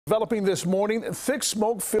Developing this morning, thick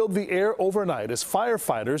smoke filled the air overnight as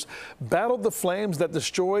firefighters battled the flames that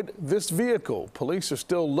destroyed this vehicle. Police are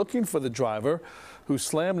still looking for the driver who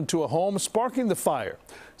slammed into a home, sparking the fire.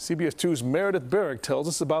 CBS 2's Meredith Barrick tells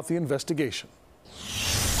us about the investigation.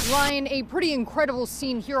 Ryan, a pretty incredible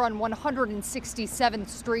scene here on 167th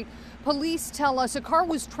Street. Police tell us a car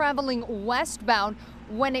was traveling westbound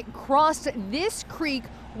when it crossed this creek,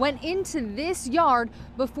 went into this yard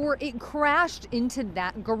before it crashed into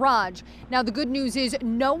that garage. Now, the good news is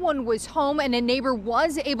no one was home and a neighbor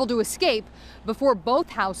was able to escape before both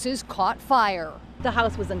houses caught fire. The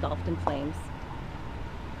house was engulfed in flames.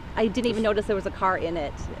 I didn't even notice there was a car in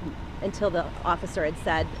it until the officer had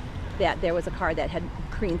said that there was a car that had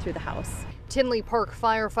careened through the house. Tinley Park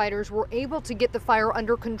firefighters were able to get the fire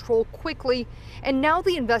under control quickly, and now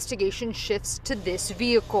the investigation shifts to this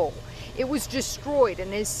vehicle. It was destroyed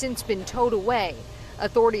and has since been towed away.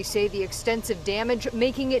 Authorities say the extensive damage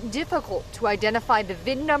making it difficult to identify the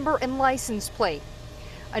VIN number and license plate.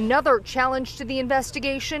 Another challenge to the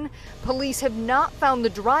investigation, police have not found the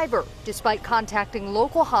driver despite contacting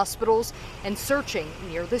local hospitals and searching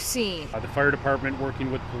near the scene. The fire department, working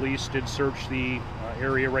with police, did search the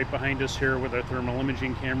area right behind us here with our thermal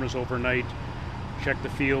imaging cameras overnight, check the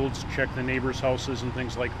fields, check the neighbors' houses and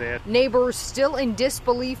things like that. Neighbors still in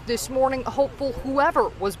disbelief this morning, hopeful whoever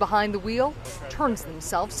was behind the wheel turns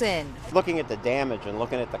themselves in. Looking at the damage and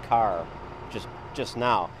looking at the car just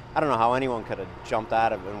now, I don't know how anyone could have jumped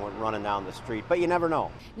out of it and went running down the street, but you never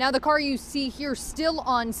know. Now, the car you see here still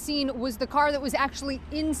on scene was the car that was actually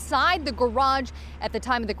inside the garage at the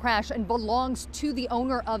time of the crash and belongs to the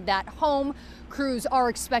owner of that home. Crews are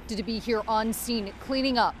expected to be here on scene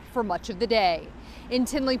cleaning up for much of the day. In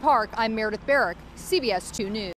Tinley Park, I'm Meredith Barrick, CBS 2 News.